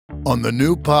On the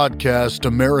new podcast,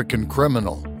 American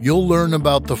Criminal, you'll learn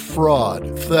about the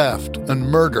fraud, theft, and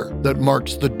murder that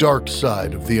marks the dark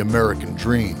side of the American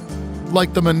dream.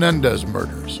 Like the Menendez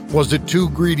murders. Was it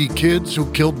two greedy kids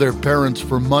who killed their parents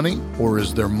for money, or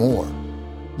is there more?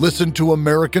 Listen to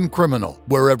American Criminal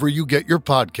wherever you get your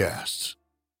podcasts.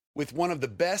 With one of the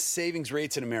best savings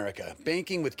rates in America,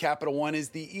 banking with Capital One is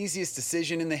the easiest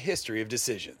decision in the history of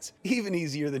decisions. Even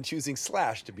easier than choosing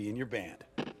Slash to be in your band.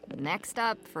 Next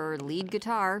up for lead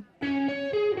guitar.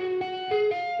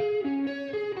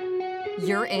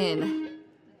 You're in.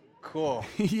 Cool.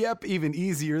 Yep, even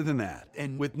easier than that.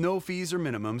 And with no fees or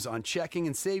minimums on checking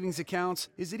and savings accounts,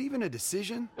 is it even a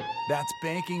decision? That's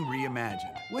banking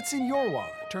reimagined. What's in your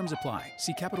wallet? Terms apply.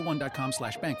 See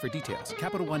CapitalOne.com/bank for details.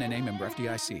 Capital One N.A. member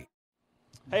FDIC.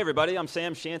 Hey everybody, I'm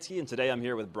Sam Shansky, and today I'm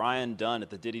here with Brian Dunne at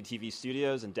the Diddy TV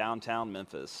studios in downtown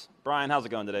Memphis. Brian, how's it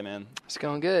going today, man? It's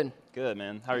going good. Good,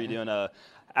 man. How are you doing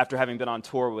after having been on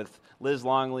tour with Liz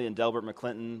Longley and Delbert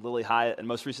McClinton, Lily Hyatt, and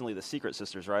most recently the Secret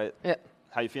Sisters, right? Yeah.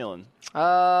 How you feeling?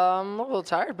 I'm a little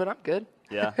tired, but I'm good.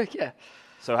 Yeah? Yeah.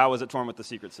 So how was it touring with the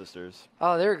Secret Sisters?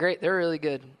 Oh, they were great. They were really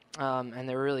good, and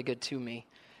they were really good to me.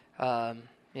 Yeah,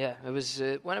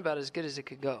 it went about as good as it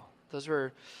could go. Those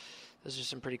are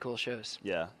some pretty cool shows.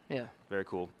 Yeah. Yeah. Very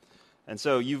cool. And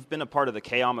so you've been a part of the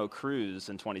K-Amo cruise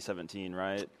in 2017,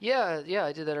 right? Yeah,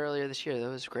 I did that earlier this year. That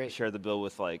was great. You shared the bill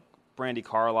with like Brandi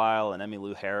Carlile and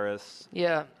Emmylou Harris.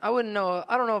 Yeah, I don't know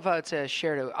if I would say I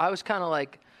shared it. I was kind of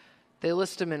like, they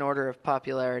list them in order of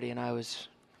popularity, and I was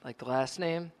like the last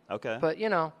name. Okay. But,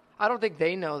 I don't think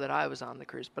they know that I was on the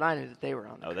cruise, but I knew that they were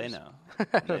on the cruise. Oh, they know.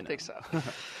 I don't think so. Well,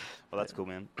 that's cool,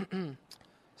 man.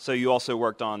 So you also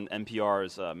worked on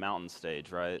NPR's Mountain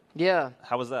Stage, right? Yeah.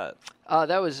 How was that?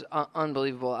 That was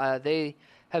unbelievable. They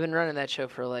have been running that show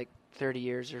for like 30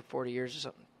 years or 40 years or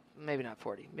something. Maybe not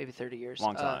 40, maybe 30 years.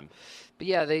 Long time. But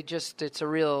yeah, it's a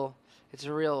real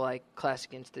like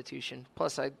classic institution.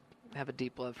 Plus, I have a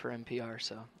deep love for NPR,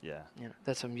 so yeah,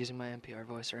 that's why I'm using my NPR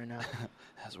voice right now.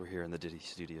 As we're here in the Diddy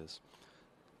studios.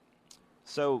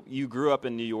 So you grew up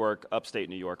in New York, upstate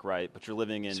New York, right? But you're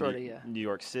living in New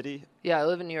York City? Yeah, I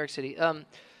live in New York City.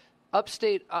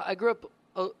 Upstate, I grew up,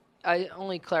 I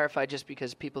only clarify just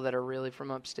because people that are really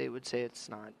from upstate would say it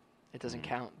doesn't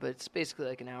count, but it's basically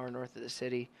like an hour north of the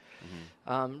city.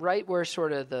 Mm-hmm. Right where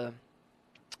sort of the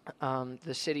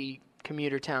city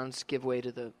commuter towns give way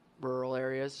to the rural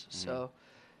areas. Mm-hmm. So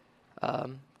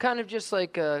kind of just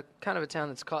like kind of a town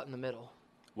that's caught in the middle.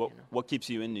 What keeps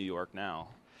you in New York now?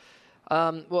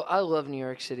 Well, I love New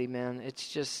York City, man. It's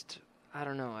just, I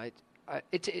don't know.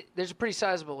 There's a pretty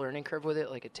sizable learning curve with it.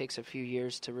 Like, it takes a few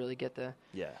years to really get the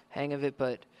hang of it.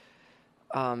 But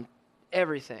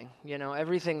everything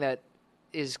that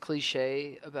is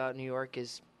cliche about New York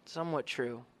is somewhat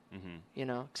true.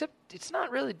 Mm-hmm. Except it's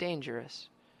not really dangerous.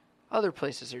 Other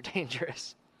places are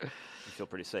dangerous. You feel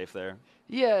pretty safe there?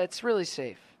 Yeah, it's really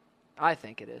safe. I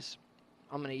think it is.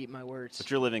 I'm going to eat my words.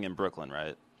 But you're living in Brooklyn,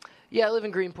 right? Yeah, I live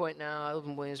in Greenpoint now. I live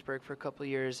in Williamsburg for a couple of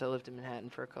years. I lived in Manhattan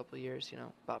for a couple of years,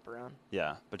 bop around.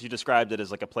 Yeah, but you described it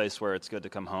as like a place where it's good to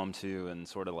come home to and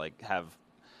sort of like have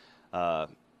a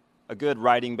good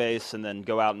writing base and then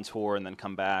go out and tour and then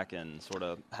come back and sort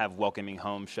of have welcoming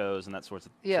home shows and that sort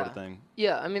of thing.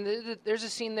 Yeah, I mean, there's a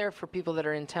scene there for people that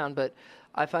are in town, but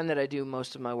I find that I do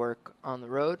most of my work on the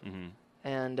road. Mm-hmm.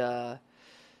 And,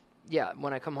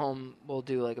 when I come home, we'll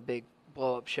do like a big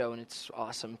blow-up show, and it's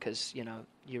awesome because,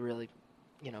 you really,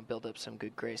 build up some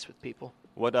good grace with people.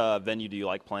 What venue do you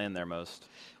like playing there most?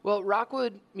 Well,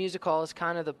 Rockwood Music Hall is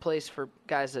kind of the place for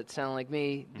guys that sound like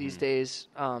me these days.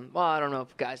 Well, I don't know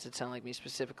if guys that sound like me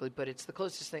specifically, but it's the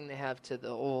closest thing they have to the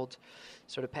old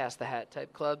sort of pass-the-hat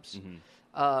type clubs.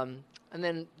 Mm-hmm.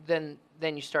 And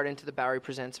then you start into the Bowery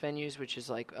Presents venues, which is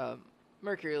like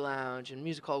Mercury Lounge and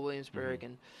Music Hall Williamsburg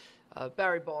and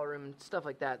Bowery Ballroom and stuff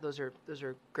like that. Those are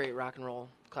great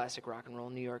classic rock and roll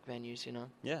New York venues,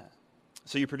 Yeah.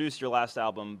 So you produced your last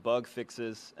album, Bug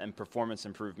Fixes and Performance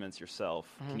Improvements yourself.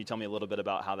 Mm-hmm. Can you tell me a little bit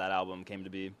about how that album came to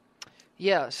be?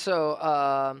 Yeah. So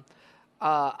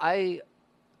I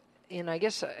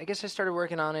guess I started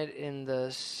working on it in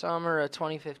the summer of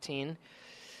 2015,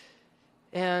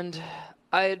 and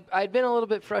I'd been a little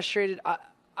bit frustrated.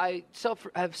 I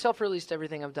have self-released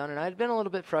everything I've done, and I'd been a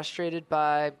little bit frustrated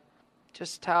by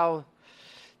just how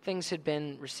things had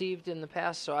been received in the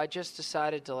past. So I just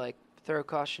decided to throw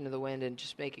caution to the wind and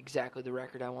just make exactly the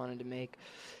record I wanted to make.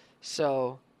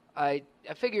 So I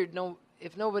figured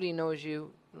if nobody knows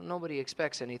you, nobody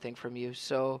expects anything from you.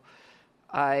 So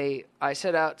I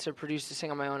set out to produce this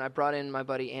thing on my own. I brought in my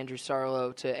buddy Andrew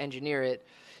Sarlo to engineer it,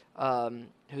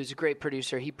 who's a great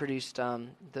producer. He produced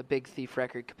the Big Thief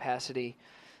record, Capacity.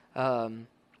 I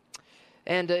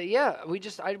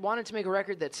wanted to make a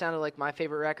record that sounded like my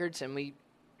favorite records, and we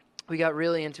got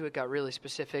really into it, got really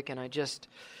specific, and I just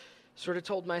sort of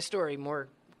told my story more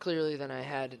clearly than I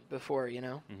had before, you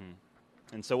know? Mm-hmm.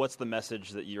 And so what's the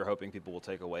message that you're hoping people will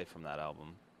take away from that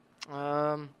album?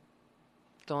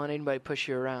 Don't let anybody push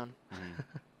you around. Mm-hmm.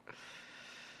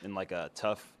 In like a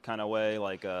tough kind of way,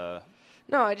 like a...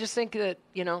 No, I just think that,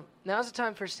 you know, now's the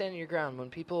time for standing your ground. When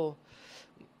people,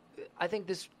 I think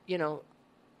this, you know,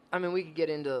 I mean, we could get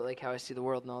into like how I see the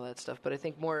world and all that stuff, but I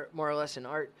think more or less in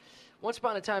art, once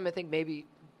upon a time, I think maybe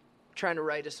trying to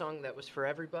write a song that was for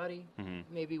everybody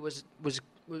maybe was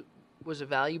a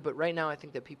value, but right now I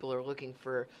think that people are looking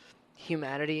for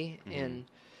humanity in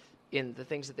the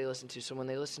things that they listen to. So when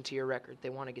they listen to your record, they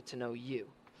want to get to know you.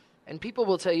 And people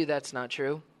will tell you that's not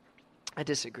true. I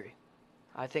disagree.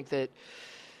 I think that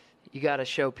you got to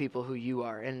show people who you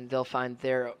are, and they'll find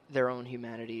their own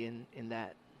humanity in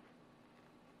that.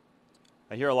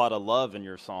 I hear a lot of love in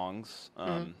your songs.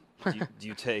 Do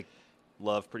you take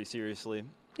love pretty seriously?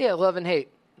 Yeah, love and hate.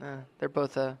 They're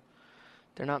both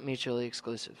they're not mutually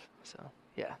exclusive. So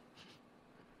yeah.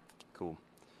 Cool.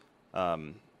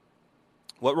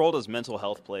 What role does mental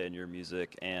health play in your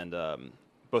music, and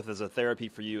both as a therapy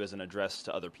for you, as an address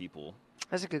to other people?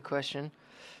 That's a good question.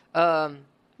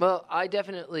 Well, I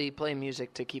definitely play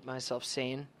music to keep myself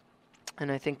sane,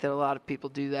 and I think that a lot of people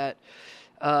do that.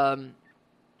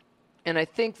 And I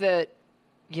think that,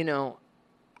 you know,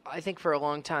 I think for a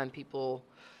long time people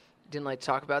didn't like to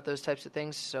talk about those types of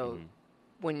things. So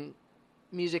when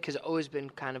music has always been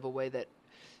kind of a way that,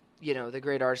 you know, the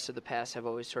great artists of the past have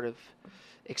always sort of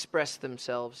expressed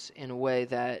themselves in a way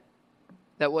that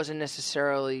wasn't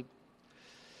necessarily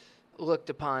looked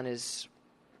upon as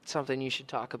something you should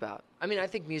talk about. I mean, I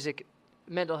think music,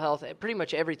 mental health, pretty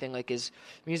much everything,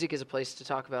 music is a place to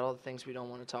talk about all the things we don't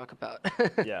want to talk about.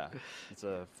 Yeah, it's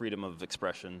a freedom of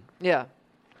expression. Yeah,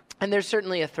 and there's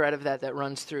certainly a thread of that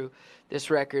runs through this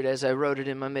record, as I wrote it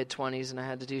in my mid-20s, and I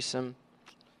had to do some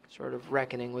sort of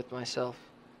reckoning with myself.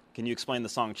 Can you explain the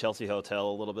song Chelsea Hotel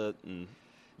a little bit and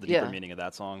the deeper meaning of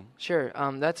that song? Sure.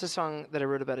 That's a song that I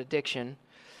wrote about addiction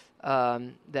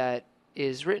that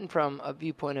is written from a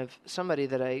viewpoint of somebody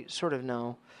that I sort of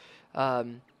know.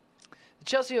 The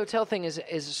Chelsea Hotel thing is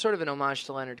sort of an homage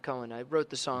to Leonard Cohen. I wrote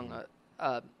the song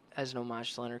as an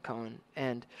homage to Leonard Cohen,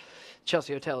 and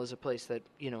Chelsea Hotel is a place that,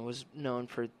 you know, was known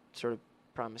for sort of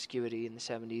promiscuity in the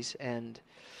 70s, and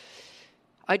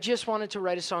I just wanted to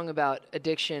write a song about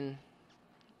addiction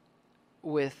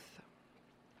with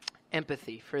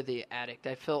empathy for the addict.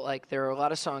 I felt like there are a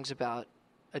lot of songs about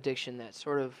addiction that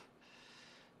sort of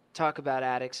talk about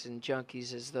addicts and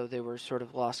junkies as though they were sort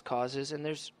of lost causes, and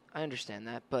I understand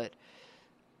that, but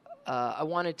I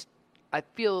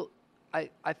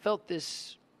felt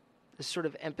this sort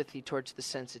of empathy towards the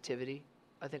sensitivity.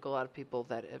 I think a lot of people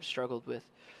that have struggled with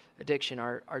addiction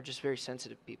are just very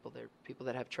sensitive people. They're people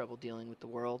that have trouble dealing with the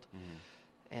world,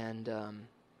 and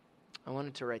I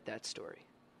wanted to write that story.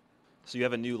 So you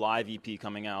have a new live EP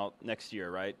coming out next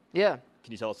year, right? Yeah.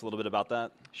 Can you tell us a little bit about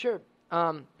that? Sure.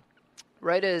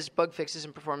 Right as Bug Fixes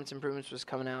and Performance Improvements was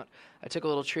coming out, I took a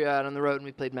little trio out on the road and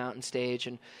we played Mountain Stage,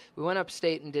 and we went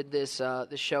upstate and did this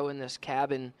show in this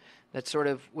cabin that sort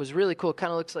of was really cool. It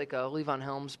kind of looks like a Lee Von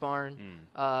Helms barn,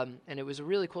 and it was a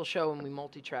really cool show, and we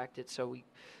multi-tracked it. So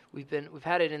we've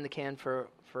had it in the can for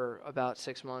about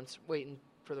 6 months, waiting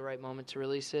for the right moment to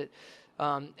release it.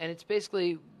 And it's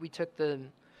basically, we took the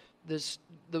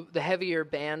heavier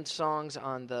band songs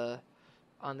on the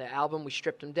album, we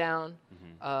stripped them down,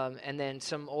 and then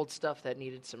some old stuff that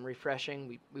needed some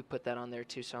refreshing, we put that on there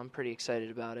too, so I'm pretty excited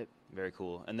about it. Very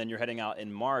cool. And then you're heading out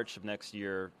in March of next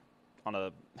year on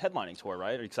a headlining tour,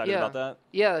 right? Are you excited about that?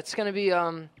 Yeah, it's going to be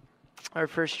our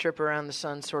first trip around the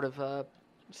sun, sort of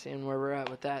seeing where we're at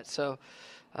with that. So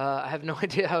I have no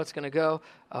idea how it's going to go.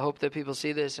 I hope that people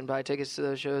see this and buy tickets to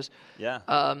those shows. Yeah.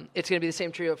 It's going to be the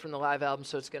same trio from the live album,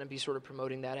 so it's going to be sort of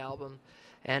promoting that album.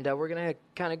 And we're going to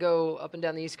kind of go up and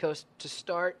down the East Coast to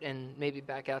start, and maybe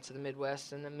back out to the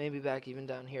Midwest, and then maybe back even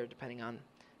down here, depending on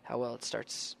how well it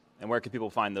starts. And where can people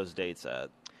find those dates at?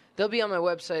 They'll be on my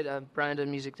website,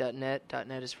 briandunmusic.net.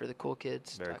 .net is for the cool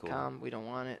kids. Very cool. .com. We don't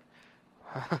want it.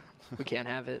 We can't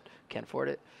have it. Can't afford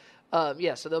it.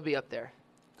 So they'll be up there.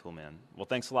 Cool, man. Well,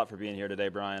 thanks a lot for being here today,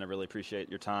 Brian. I really appreciate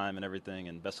your time and everything,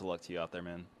 and best of luck to you out there,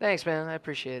 man. Thanks, man. I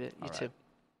appreciate it. You too.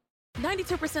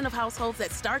 92% of households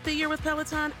that start the year with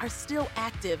Peloton are still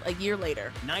active a year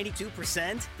later.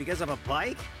 92% because of a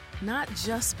bike? Not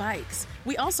just bikes.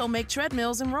 We also make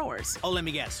treadmills and rowers. Oh, let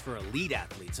me guess, for elite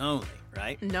athletes only.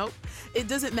 right? Nope. It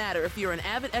doesn't matter if you're an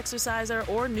avid exerciser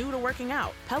or new to working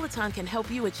out. Peloton can help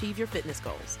you achieve your fitness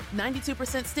goals.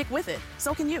 92% stick with it.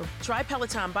 So can you. Try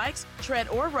Peloton bikes, tread,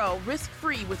 or row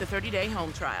risk-free with a 30-day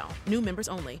home trial. New members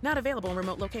only. Not available in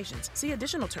remote locations. See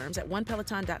additional terms at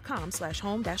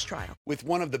onepeloton.com/home-trial. With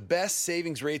one of the best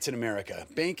savings rates in America,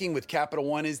 banking with Capital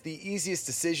One is the easiest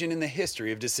decision in the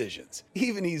history of decisions.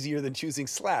 Even easier than choosing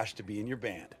Slash to be in your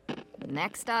band.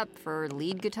 Next up for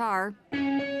lead guitar.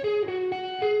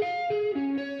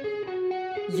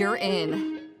 You're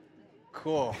in.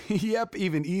 Cool. Yep,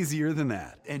 even easier than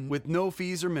that. And with no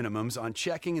fees or minimums on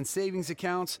checking and savings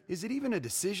accounts, is it even a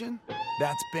decision?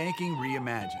 That's banking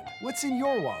reimagined. What's in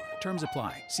your wallet? Terms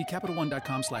apply. See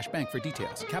CapitalOne.com/bank for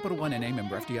details. Capital One N.A.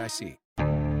 member FDIC.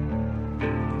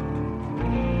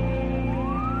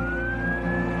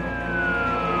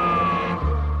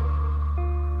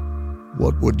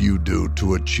 What would you do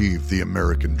to achieve the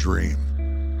American dream?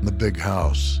 The big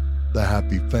house, the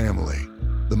happy family,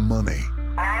 the money.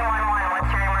 911,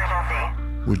 what's your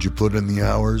emergency? Would you put in the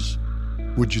hours?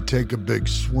 Would you take a big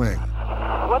swing?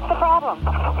 What's the problem?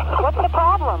 What's the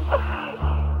problem?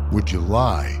 Would you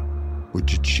lie?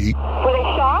 Would you cheat? Were they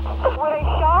shot? Were they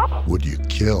shot? Would you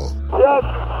kill? Yes.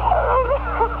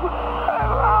 My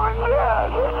mom is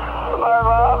dead. My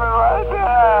mom is right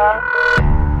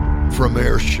there. From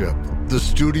Airship, the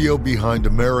studio behind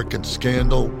American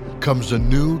Scandal, comes a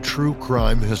new true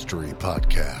crime history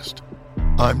podcast.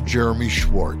 I'm Jeremy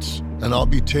Schwartz, and I'll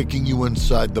be taking you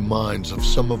inside the minds of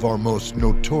some of our most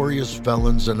notorious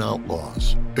felons and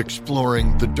outlaws,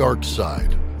 exploring the dark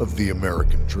side of the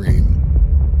American dream.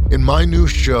 In my new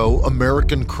show,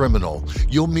 American Criminal,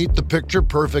 you'll meet the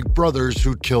picture-perfect brothers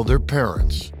who killed their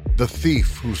parents, the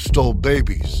thief who stole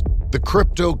babies, the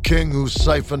crypto king who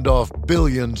siphoned off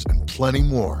billions, and plenty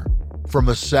more. From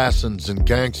assassins and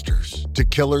gangsters to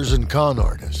killers and con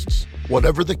artists.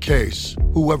 Whatever the case,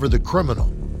 whoever the criminal,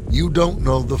 you don't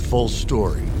know the full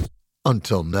story.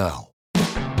 Until now.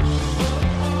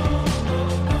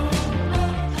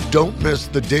 Don't miss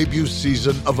the debut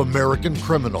season of American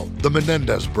Criminal, The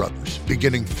Menendez Brothers,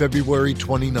 beginning February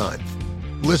 29th.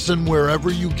 Listen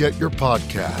wherever you get your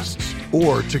podcasts,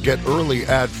 or to get early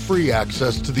ad-free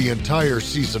access to the entire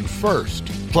season first,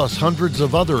 plus hundreds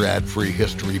of other ad-free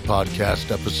history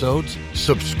podcast episodes,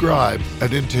 subscribe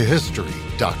at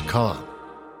IntoHistory.com.